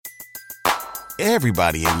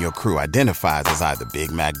Everybody in your crew identifies as either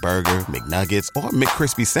Big Mac Burger, McNuggets, or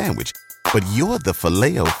McCrispy Sandwich. But you're the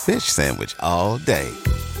Filet-O-Fish Sandwich all day.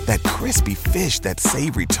 That crispy fish, that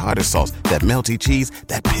savory tartar sauce, that melty cheese,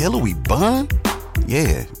 that pillowy bun.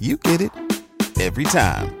 Yeah, you get it. Every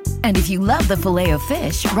time. And if you love the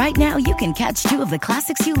Filet-O-Fish, right now you can catch two of the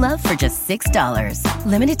classics you love for just $6.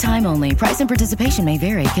 Limited time only. Price and participation may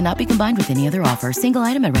vary. Cannot be combined with any other offer. Single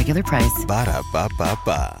item at regular price.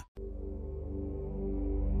 Ba-da-ba-ba-ba.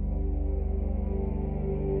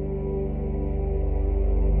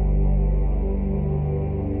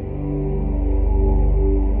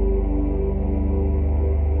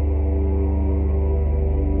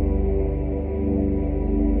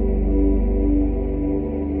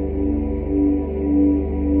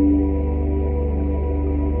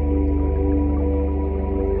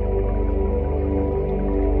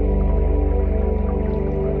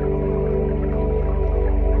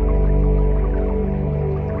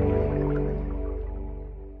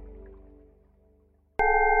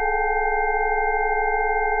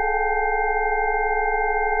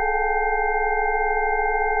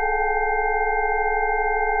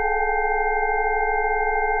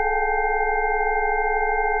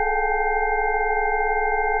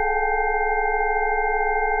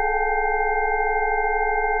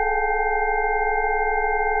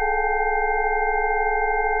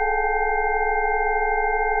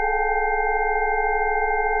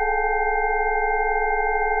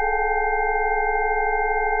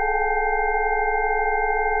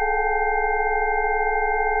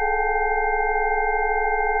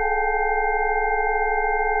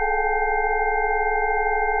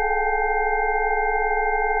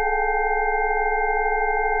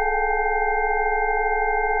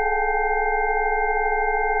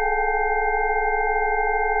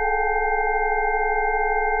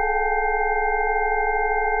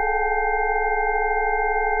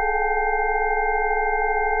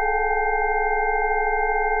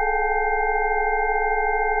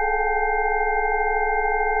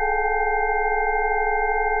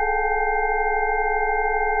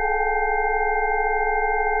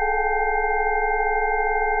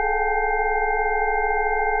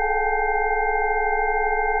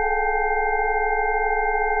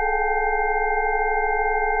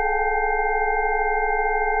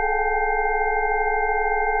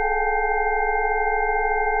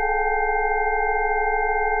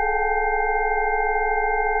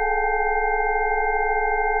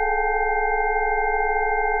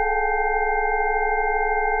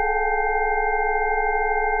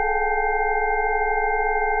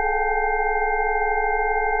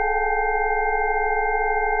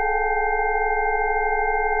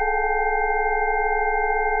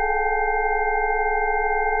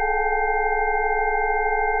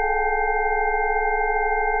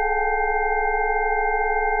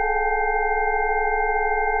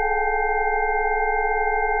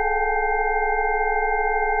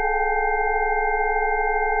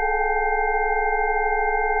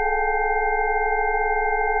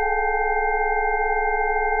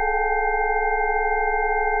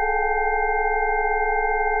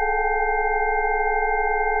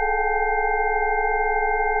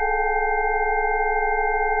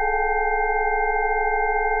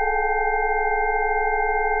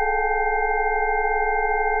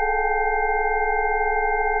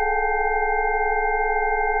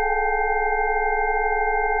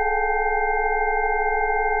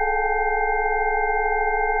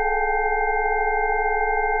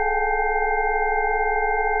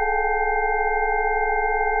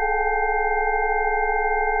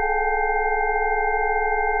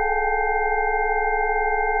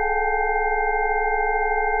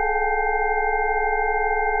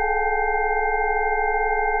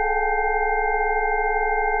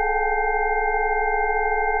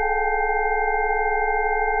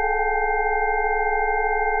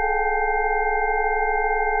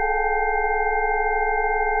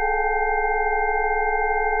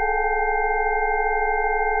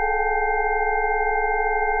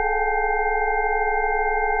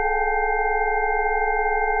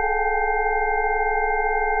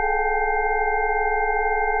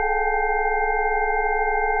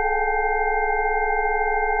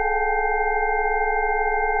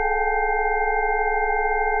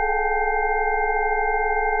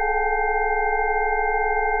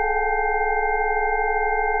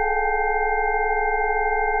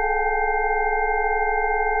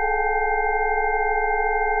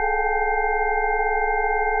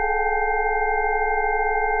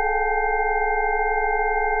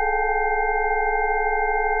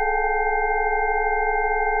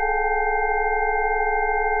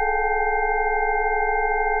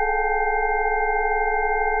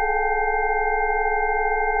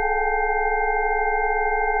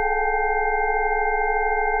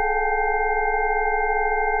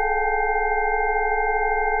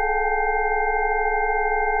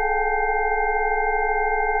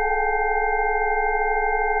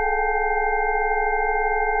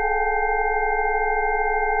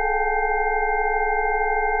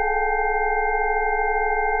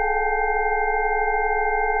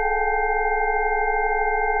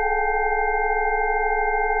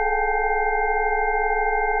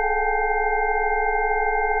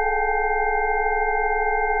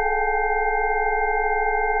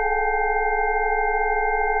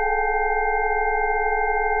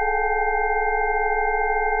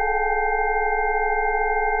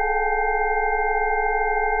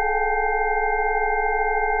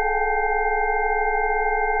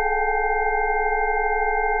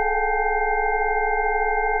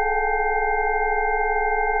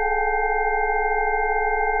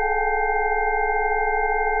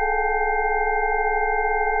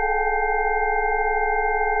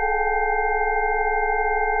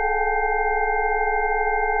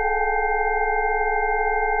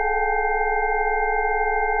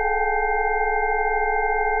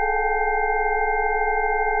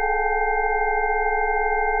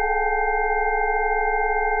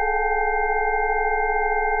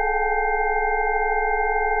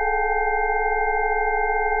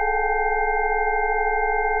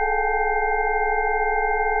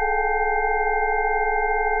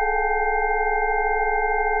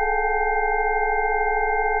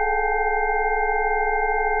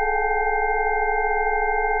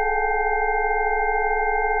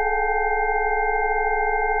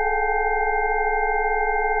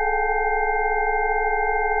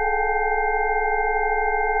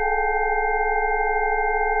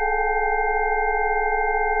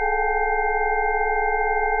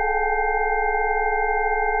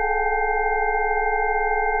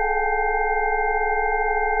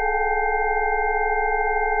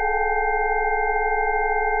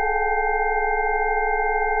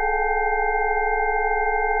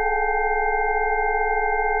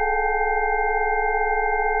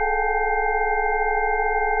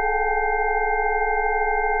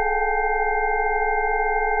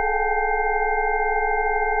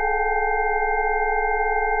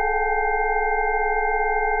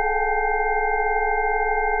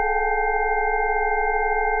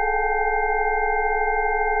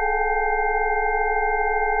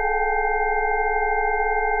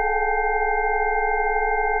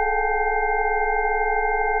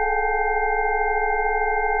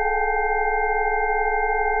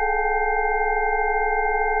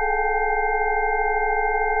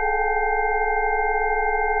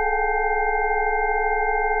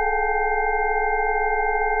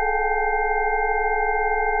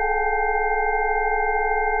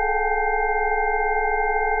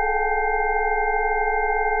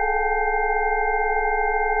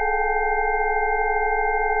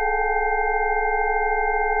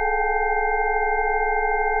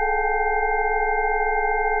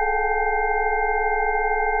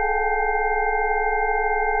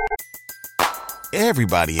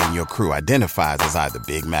 Everybody in your crew identifies as either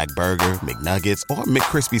Big Mac Burger, McNuggets, or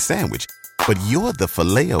McCrispy Sandwich. But you're the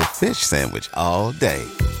Filet-O-Fish Sandwich all day.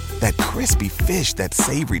 That crispy fish, that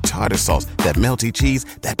savory tartar sauce, that melty cheese,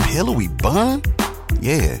 that pillowy bun.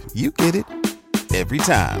 Yeah, you get it. Every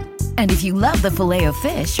time. And if you love the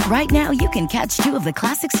Filet-O-Fish, right now you can catch two of the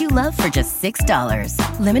classics you love for just $6.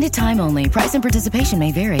 Limited time only. Price and participation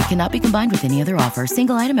may vary. Cannot be combined with any other offer.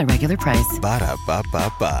 Single item at regular price.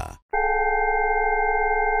 Ba-da-ba-ba-ba.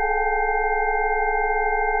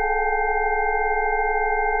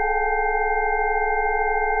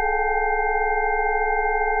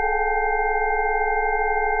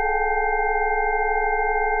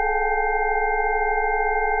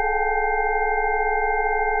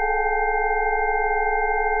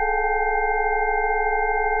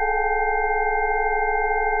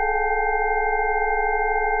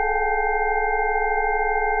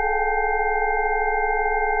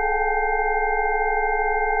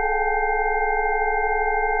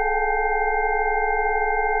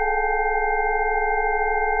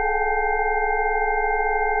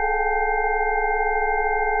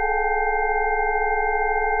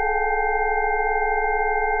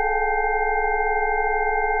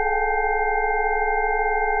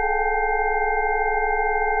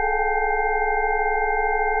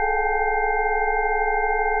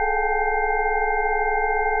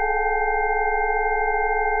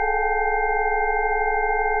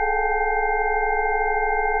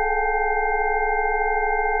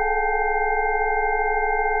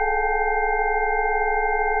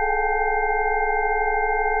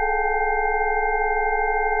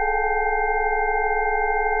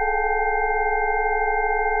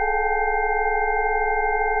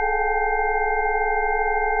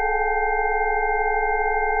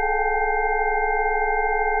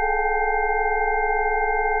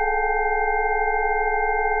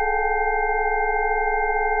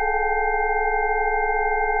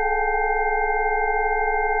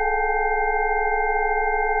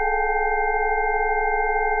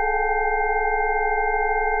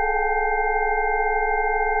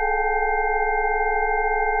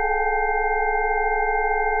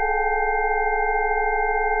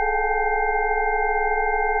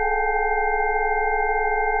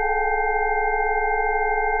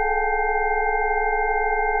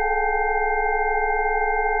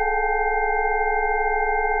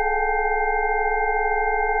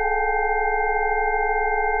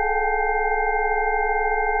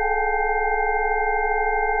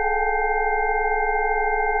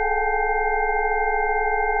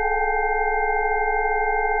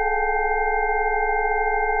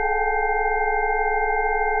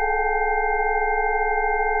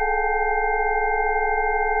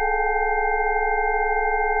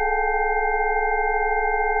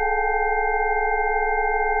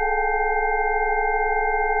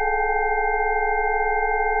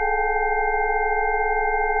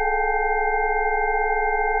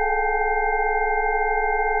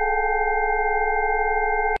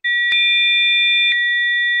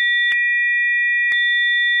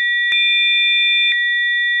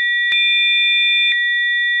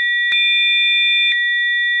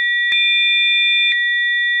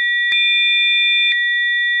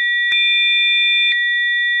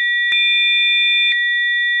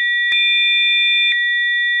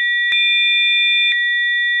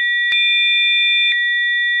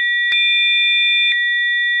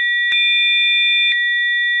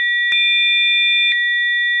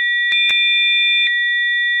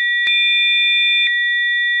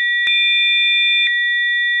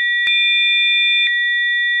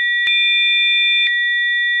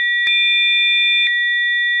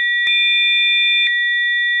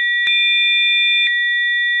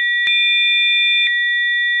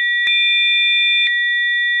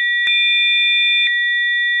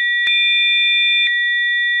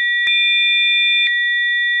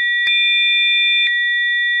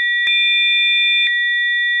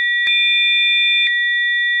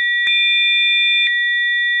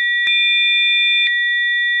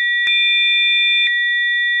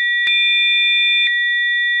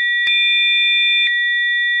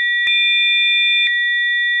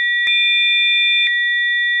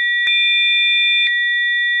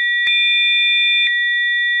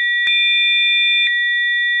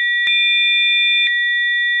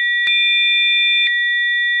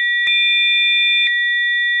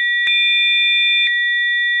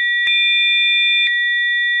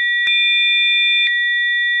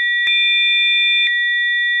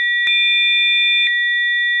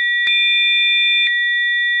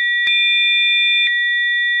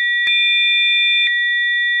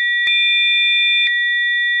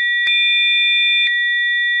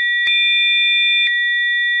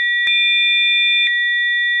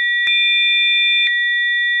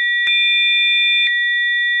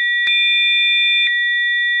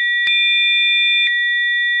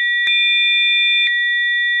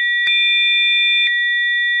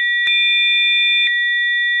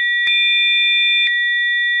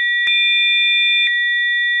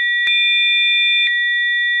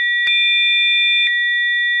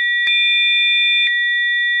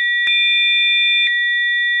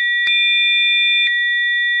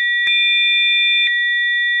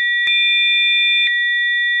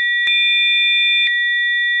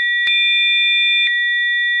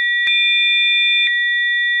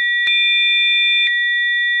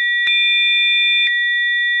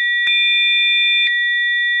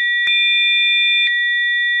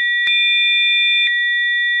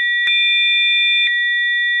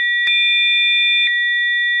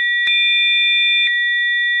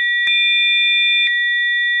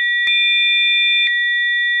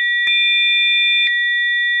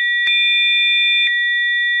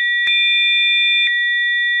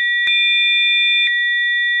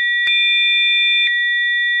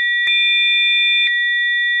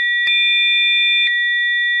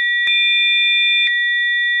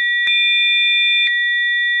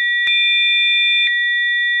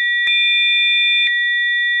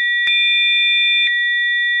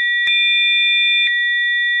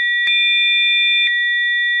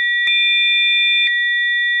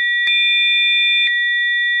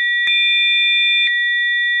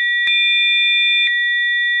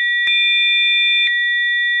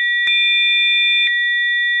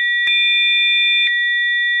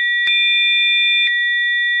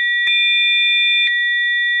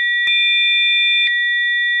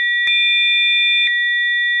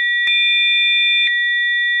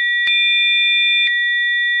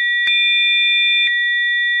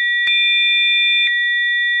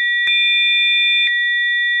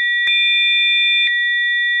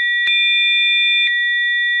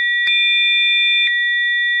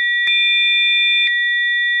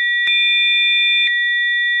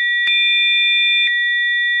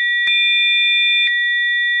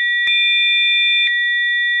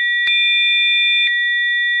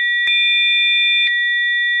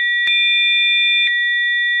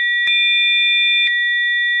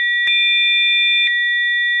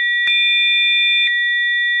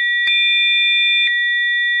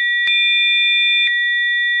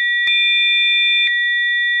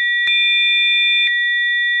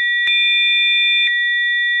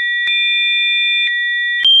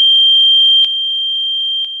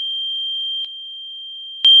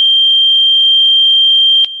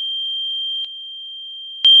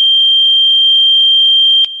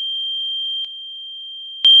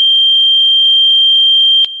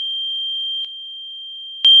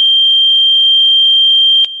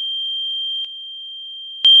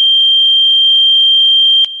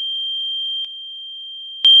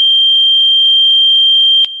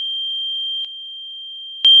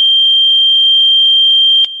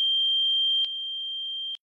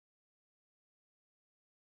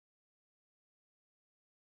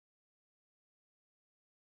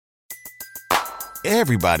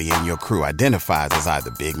 Everybody in your crew identifies as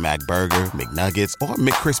either Big Mac Burger, McNuggets, or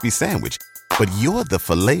McCrispy Sandwich. But you're the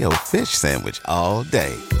Filet-O-Fish Sandwich all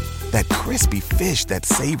day. That crispy fish, that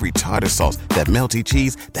savory tartar sauce, that melty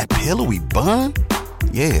cheese, that pillowy bun.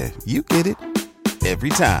 Yeah, you get it. Every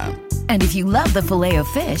time. And if you love the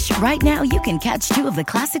Filet-O-Fish, right now you can catch two of the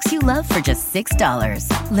classics you love for just $6.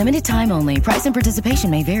 Limited time only. Price and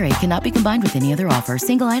participation may vary. Cannot be combined with any other offer.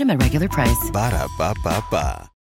 Single item at regular price. Ba-da-ba-ba-ba.